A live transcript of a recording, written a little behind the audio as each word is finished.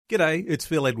G'day, it's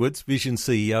Phil Edwards, Vision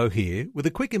CEO here, with a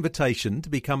quick invitation to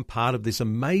become part of this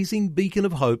amazing beacon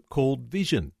of hope called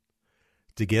Vision.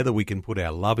 Together we can put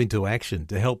our love into action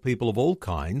to help people of all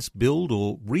kinds build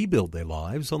or rebuild their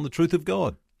lives on the truth of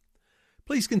God.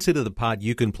 Please consider the part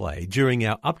you can play during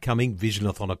our upcoming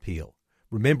Visionathon appeal,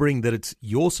 remembering that it's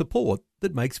your support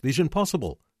that makes Vision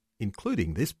possible,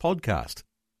 including this podcast.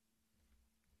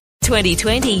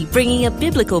 2020, bringing a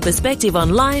biblical perspective on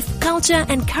life, culture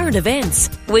and current events.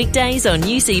 Weekdays on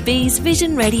UCB's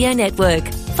Vision Radio Network.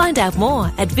 Find out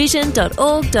more at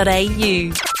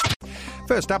vision.org.au.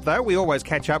 First up, though, we always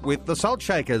catch up with the Salt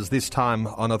Shakers this time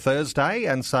on a Thursday,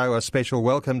 and so a special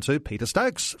welcome to Peter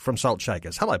Stokes from Salt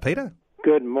Shakers. Hello, Peter.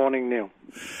 Good morning, Neil.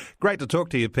 Great to talk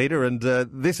to you, Peter, and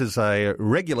this is a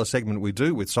regular segment we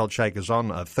do with Salt Shakers on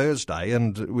a Thursday,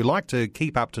 and we like to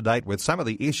keep up to date with some of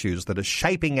the issues that are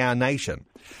shaping our nation.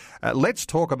 Let's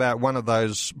talk about one of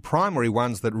those primary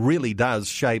ones that really does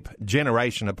shape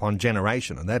generation upon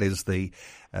generation, and that is the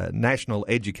National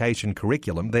Education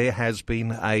Curriculum. There has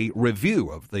been a review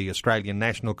of the Australian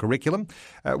National Curriculum.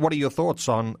 What are your thoughts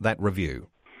on that review?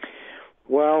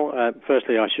 Well,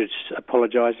 firstly, I should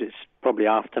apologise. It's probably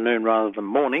afternoon rather than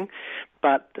morning.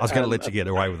 But I was going to let you get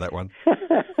away with that one.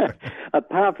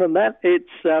 Apart from that,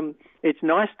 it's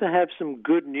nice to have some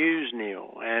good news,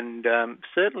 Neil. And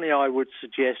certainly I would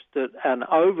suggest that an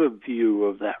overview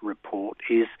of that report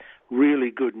is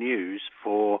really good news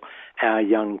for our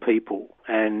young people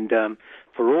and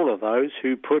for all of those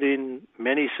who put in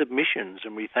many submissions,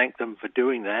 and we thank them for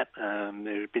doing that.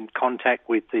 There have been contact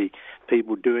with the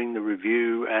people doing the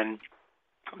review, and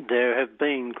there have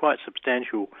been quite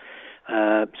substantial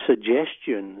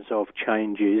suggestions of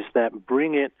changes that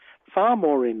bring it far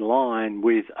more in line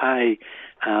with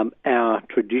our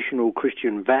traditional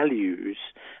Christian values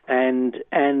and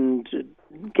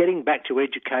getting back to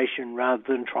education rather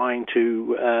than trying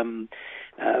to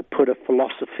put a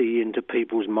philosophy into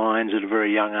people's minds at a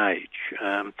very young age.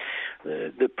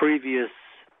 The previous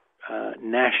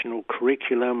national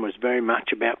curriculum was very much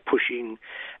about pushing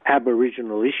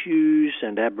Aboriginal issues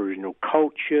and Aboriginal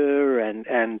culture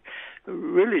and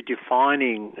really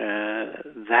defining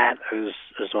that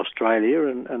as Australia.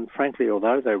 And frankly,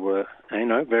 although they were,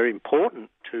 very important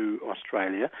to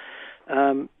Australia,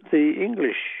 the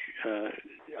English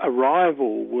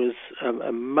arrival was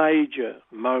a major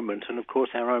moment, and of course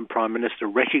our own Prime Minister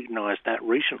recognised that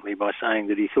recently by saying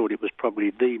that he thought it was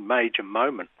probably the major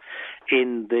moment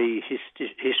in the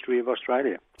history of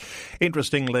Australia.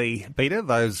 Interestingly, Peter,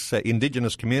 those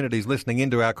Indigenous communities listening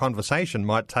into our conversation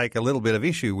might take a little bit of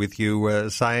issue with you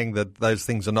saying that those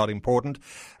things are not important.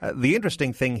 The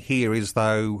interesting thing here is,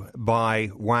 though, by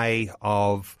way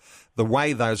of the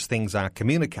way those things are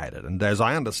communicated, and as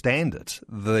I understand it,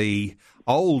 the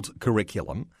old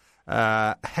curriculum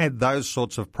had those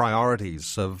sorts of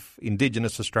priorities of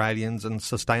Indigenous Australians and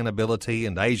sustainability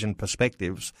and Asian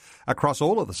perspectives across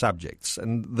all of the subjects.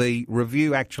 And the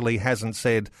review actually hasn't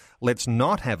said, let's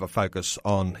not have a focus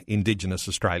on Indigenous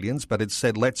Australians, but it's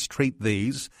said, let's treat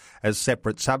these as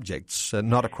separate subjects,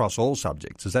 not across all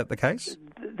subjects. Is that the case?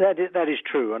 That is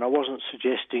true, and I wasn't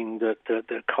suggesting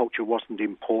that culture wasn't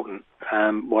important.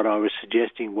 What I was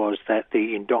suggesting was that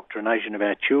the indoctrination of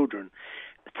our children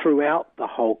throughout the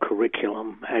whole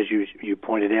curriculum, as you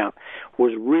pointed out,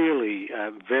 was really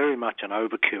very much an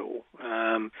overkill.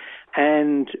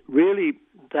 And really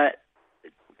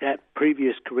that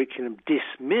previous curriculum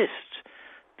dismissed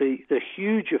the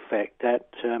huge effect that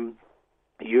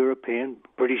European,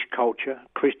 British culture,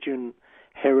 Christian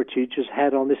heritage has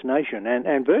had on this nation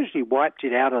and virtually wiped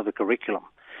it out of the curriculum.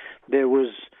 There was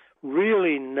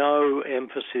really no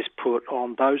emphasis put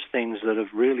on those things that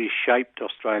have really shaped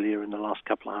Australia in the last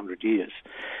couple of hundred years.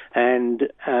 And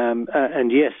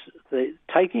yes,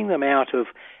 taking them out of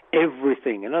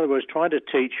everything, in other words, trying to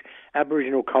teach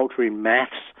Aboriginal culture in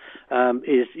maths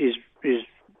is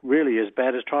really as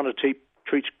bad as trying to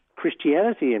teach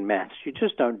Christianity in maths. You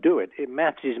just don't do it.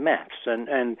 Maths is maths.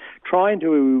 And trying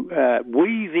to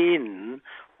weave in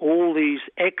all these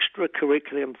extra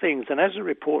curriculum things. And as the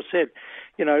report said,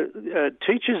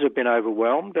 teachers have been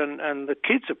overwhelmed and the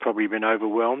kids have probably been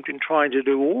overwhelmed in trying to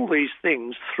do all these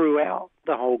things throughout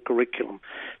the whole curriculum.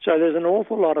 So there's an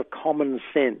awful lot of common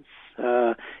sense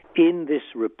in this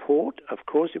report. Of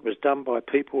course, it was done by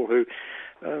people who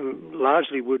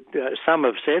largely would, some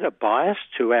have said, are biased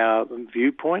to our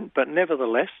viewpoint, but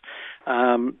nevertheless,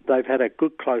 they've had a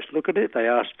good close look at it. They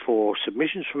asked for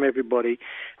submissions from everybody,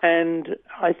 and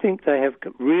I think they have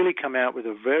really come out with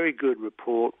a very good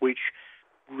report, which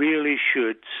really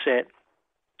should set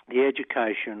the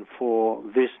education for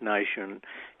this nation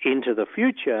into the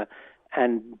future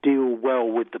and deal well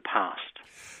with the past.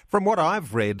 From what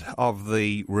I've read of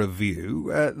the review,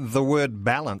 the word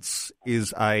balance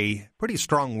is a pretty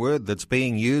strong word that's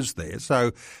being used there.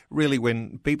 So really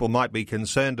when people might be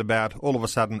concerned about all of a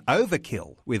sudden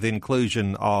overkill with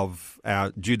inclusion of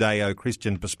our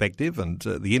Judeo-Christian perspective and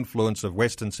the influence of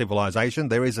Western civilization,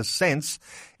 there is a sense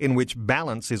in which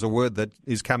balance is a word that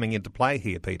is coming into play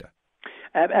here, Peter.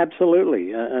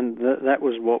 Absolutely, and that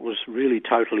was what was really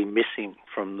totally missing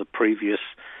from the previous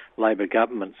Labor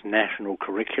government's national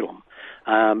curriculum.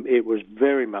 It was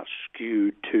very much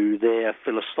skewed to their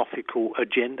philosophical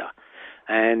agenda.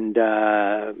 And,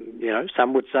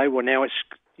 some would say, well, now it's,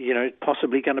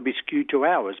 possibly going to be skewed to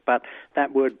ours. But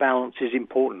that word balance is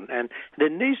important. And there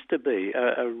needs to be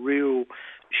a real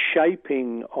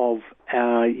shaping of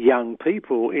our young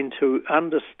people into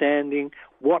understanding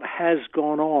what has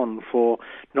gone on for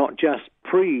not just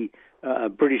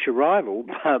British arrival,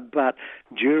 but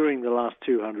during the last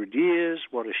 200 years,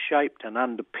 what has shaped and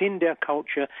underpinned our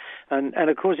culture. And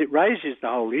of course, it raises the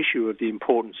whole issue of the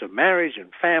importance of marriage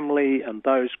and family and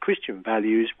those Christian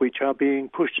values which are being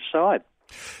pushed aside.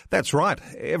 That's right.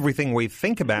 Everything we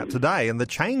think about today and the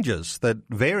changes that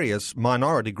various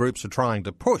minority groups are trying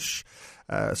to push,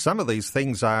 some of these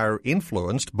things are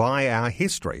influenced by our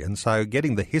history. And so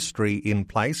getting the history in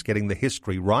place, getting the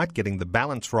history right, getting the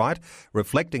balance right,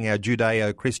 reflecting our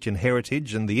Judeo-Christian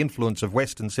heritage and the influence of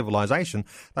Western civilization,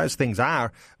 those things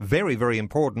are very, very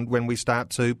important when we start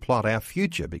to plot our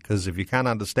future. Because if you can't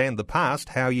understand the past,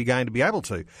 how are you going to be able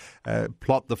to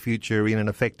plot the future in an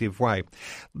effective way?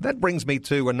 That brings me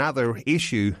to another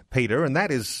issue, Peter, and that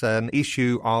is an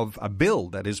issue of a bill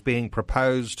that is being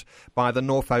proposed by the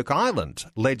Norfolk Island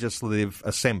Legislative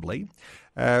Assembly,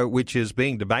 which is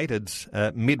being debated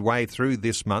midway through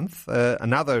this month.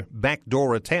 Another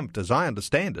backdoor attempt, as I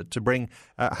understand it, to bring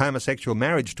homosexual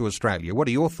marriage to Australia. What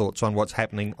are your thoughts on what's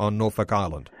happening on Norfolk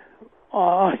Island?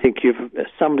 I think you've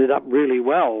summed it up really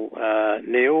well,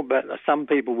 Neil, but some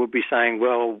people would be saying,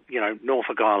 well,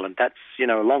 Norfolk Island, that's,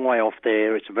 a long way off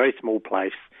there. It's a very small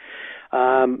place.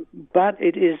 But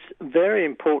it is very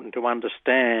important to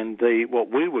understand what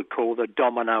we would call the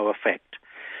domino effect.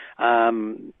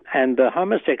 And the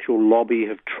homosexual lobby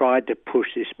have tried to push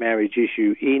this marriage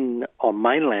issue on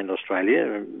mainland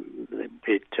Australia.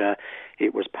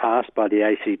 It was passed by the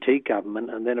ACT government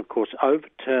and then, of course,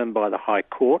 overturned by the High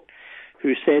Court,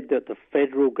 who said that the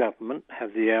federal government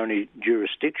have the only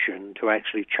jurisdiction to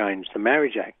actually change the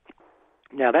Marriage Act.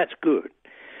 Now, that's good.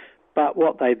 But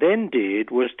what they then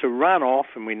did was to run off,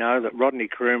 and we know that Rodney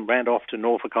Croome ran off to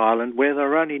Norfolk Island, where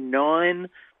there are only 9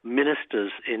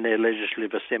 ministers in their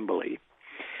Legislative Assembly.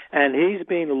 And he's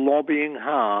been lobbying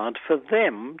hard for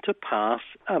them to pass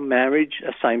a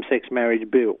same-sex marriage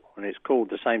bill. And it's called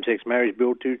the Same-Sex Marriage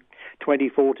Bill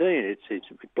 2014. It's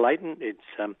blatant,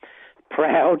 it's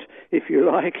proud, if you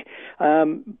like,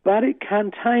 but it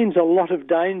contains a lot of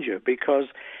danger because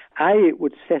it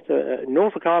would set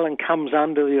Norfolk Island comes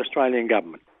under the Australian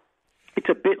government. It's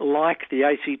a bit like the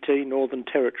ACT Northern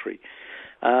Territory,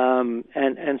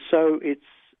 and so it's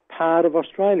part of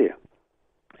Australia.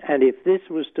 And if this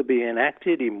was to be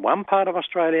enacted in one part of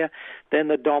Australia, then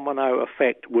the domino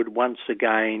effect would once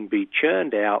again be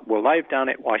churned out. Well, they've done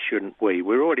it, why shouldn't we?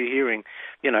 We're already hearing,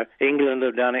 England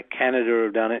have done it, Canada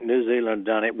have done it, New Zealand have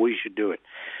done it, we should do it.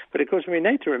 But of course, we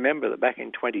need to remember that back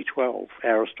in 2012,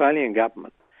 our Australian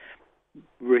government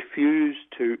refused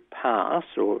to pass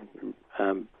or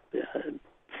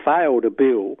failed a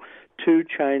bill to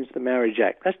change the Marriage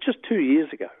Act. That's just 2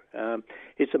 years ago.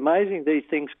 It's amazing these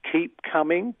things keep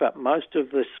coming, but most of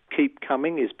this keep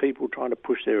coming is people trying to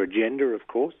push their agenda, of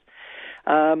course.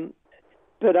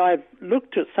 But I've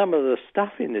looked at some of the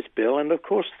stuff in this bill, and of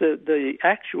course the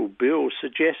actual bill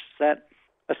suggests that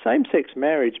a same-sex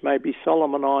marriage may be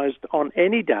solemnised on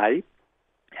any day,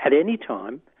 at any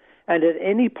time, and at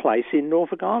any place in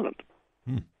Norfolk Island.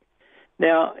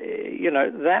 Now,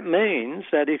 that means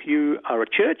that if you are a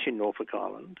church in Norfolk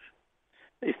Island,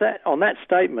 on that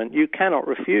statement, you cannot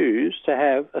refuse to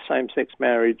have a same-sex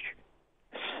marriage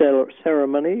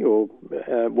ceremony or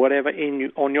whatever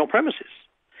on your premises.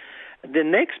 The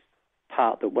next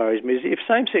part that worries me is if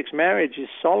same-sex marriage is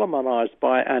solemnised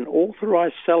by an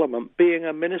authorised celebrant being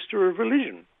a minister of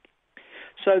religion.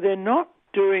 So they're not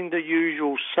doing the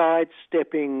usual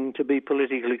sidestepping to be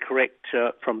politically correct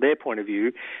from their point of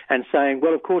view and saying,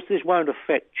 well, of course, this won't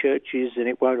affect churches and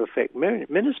it won't affect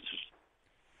ministers.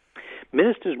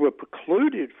 Ministers were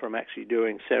precluded from actually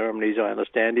doing ceremonies, I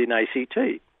understand, in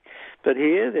ACT. But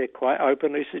here they're quite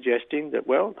openly suggesting that,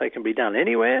 well, they can be done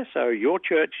anywhere, so your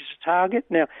church is a target.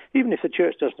 Now, even if the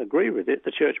church doesn't agree with it,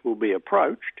 the church will be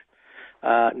approached.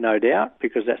 no doubt,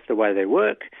 because that's the way they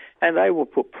work, and they will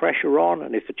put pressure on,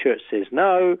 and if the church says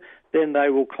no, then they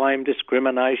will claim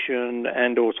discrimination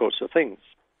and all sorts of things.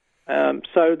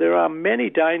 So there are many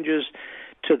dangers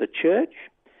to the church,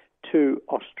 to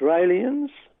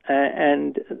Australians,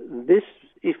 and this,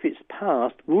 if it's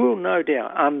passed, will no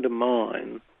doubt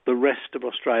undermine the rest of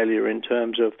Australia in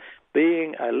terms of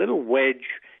being a little wedge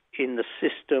in the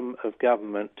system of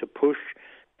government to push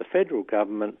the federal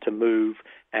government to move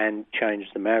and change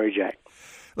the Marriage Act.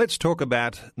 Let's talk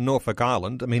about Norfolk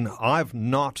Island. I mean, I've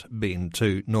not been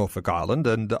to Norfolk Island,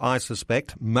 and I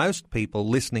suspect most people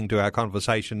listening to our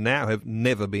conversation now have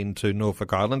never been to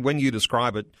Norfolk Island. When you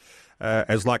describe it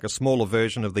as like a smaller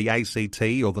version of the ACT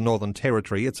or the Northern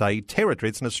Territory, it's a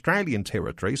territory, it's an Australian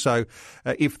territory. So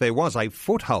if there was a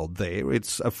foothold there,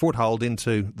 it's a foothold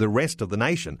into the rest of the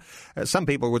nation. Some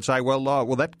people would say, well,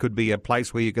 that could be a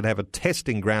place where you could have a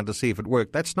testing ground to see if it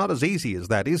worked. That's not as easy as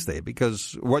that, is there?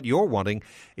 Because what you're wanting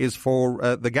is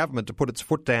for the government to put its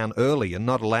foot down early and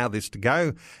not allow this to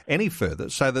go any further,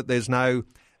 so that there's no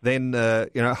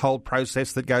whole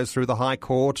process that goes through the High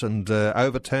Court and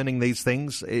overturning these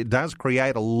things. It does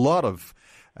create a lot of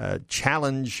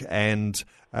challenge and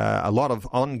a lot of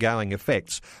ongoing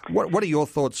effects. What are your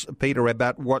thoughts, Peter,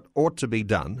 about what ought to be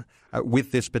done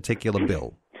with this particular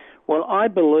bill? Well, I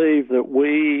believe that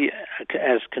we,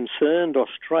 as concerned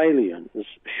Australians,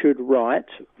 should write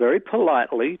very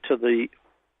politely to the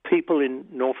people in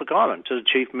Norfolk Island, to the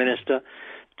Chief Minister,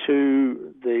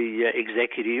 to the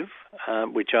executive,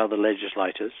 which are the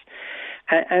legislators,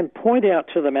 and point out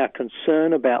to them our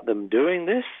concern about them doing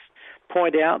this,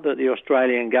 point out that the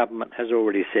Australian government has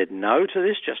already said no to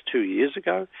this just 2 years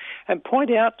ago, and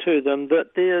point out to them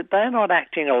that they're not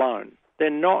acting alone. They're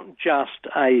not just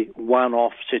a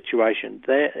one-off situation.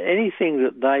 Anything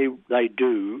that they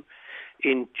do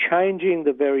in changing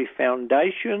the very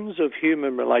foundations of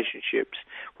human relationships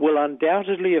will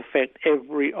undoubtedly affect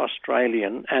every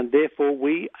Australian, and therefore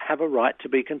we have a right to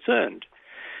be concerned.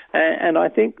 And I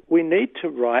think we need to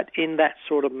write in that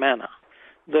sort of manner,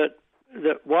 that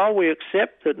while we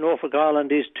accept that Norfolk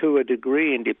Island is to a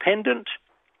degree independent,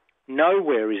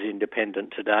 nowhere is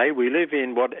independent today. We live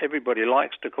in what everybody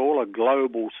likes to call a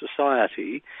global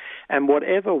society, and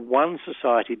whatever one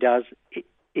society does, it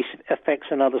affects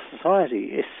another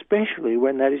society, especially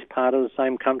when that is part of the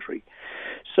same country.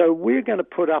 So we're going to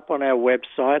put up on our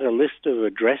website a list of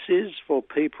addresses for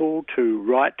people to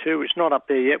write to. It's not up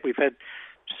there yet. We've had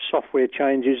software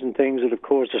changes and things that have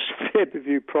caused us a fair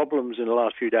few problems in the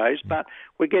last few days, but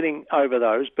we're getting over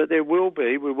those. But we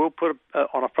will put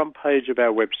on a front page of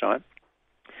our website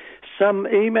some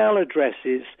email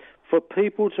addresses for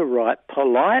people to write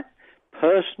polite,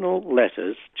 personal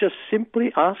letters, just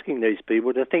simply asking these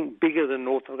people to think bigger than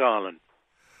Norfolk Island.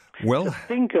 Well, to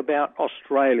think about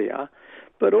Australia,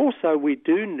 but also we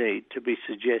do need to be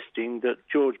suggesting that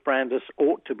George Brandis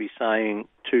ought to be saying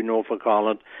to Norfolk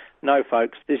Island, no,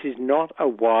 folks, this is not a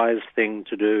wise thing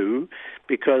to do,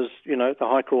 because, the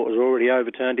High Court has already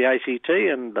overturned the ACT,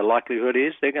 and the likelihood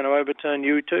is they're going to overturn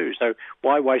you too. So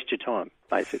why waste your time,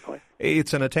 basically?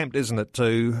 It's an attempt, isn't it,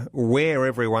 to wear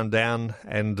everyone down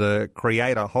and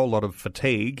create a whole lot of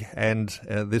fatigue, and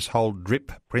this whole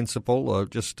drip principle or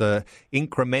just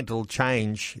incremental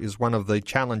change is one of the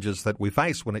challenges that we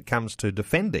face when it comes to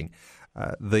defending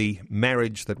the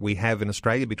marriage that we have in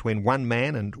Australia between one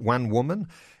man and one woman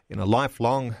in a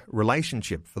lifelong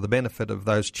relationship for the benefit of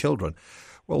those children.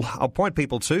 Well, I'll point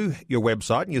people to your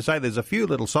website, and you say there's a few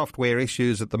little software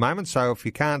issues at the moment, so if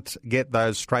you can't get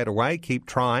those straight away, keep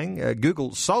trying.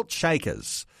 Google Salt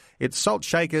Shakers. It's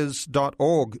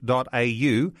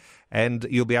saltshakers.org.au, and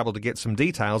you'll be able to get some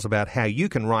details about how you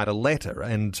can write a letter,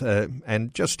 and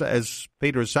just as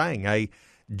Peter is saying, a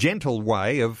gentle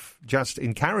way of just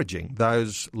encouraging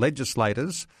those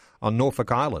legislators on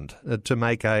Norfolk Island to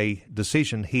make a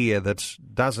decision here that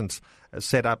doesn't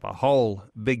set up a whole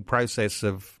big process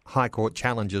of High Court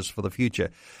challenges for the future.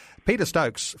 Peter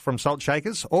Stokes from Salt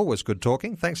Shakers, always good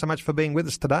talking. Thanks so much for being with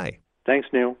us today. Thanks,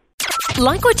 Neil.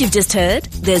 Like what you've just heard?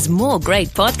 There's more great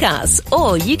podcasts,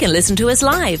 or you can listen to us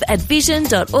live at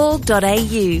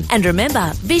vision.org.au. And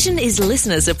remember, Vision is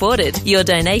listener supported. Your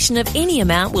donation of any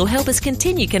amount will help us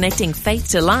continue connecting faith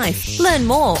to life. Learn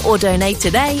more or donate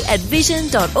today at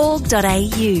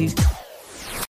vision.org.au.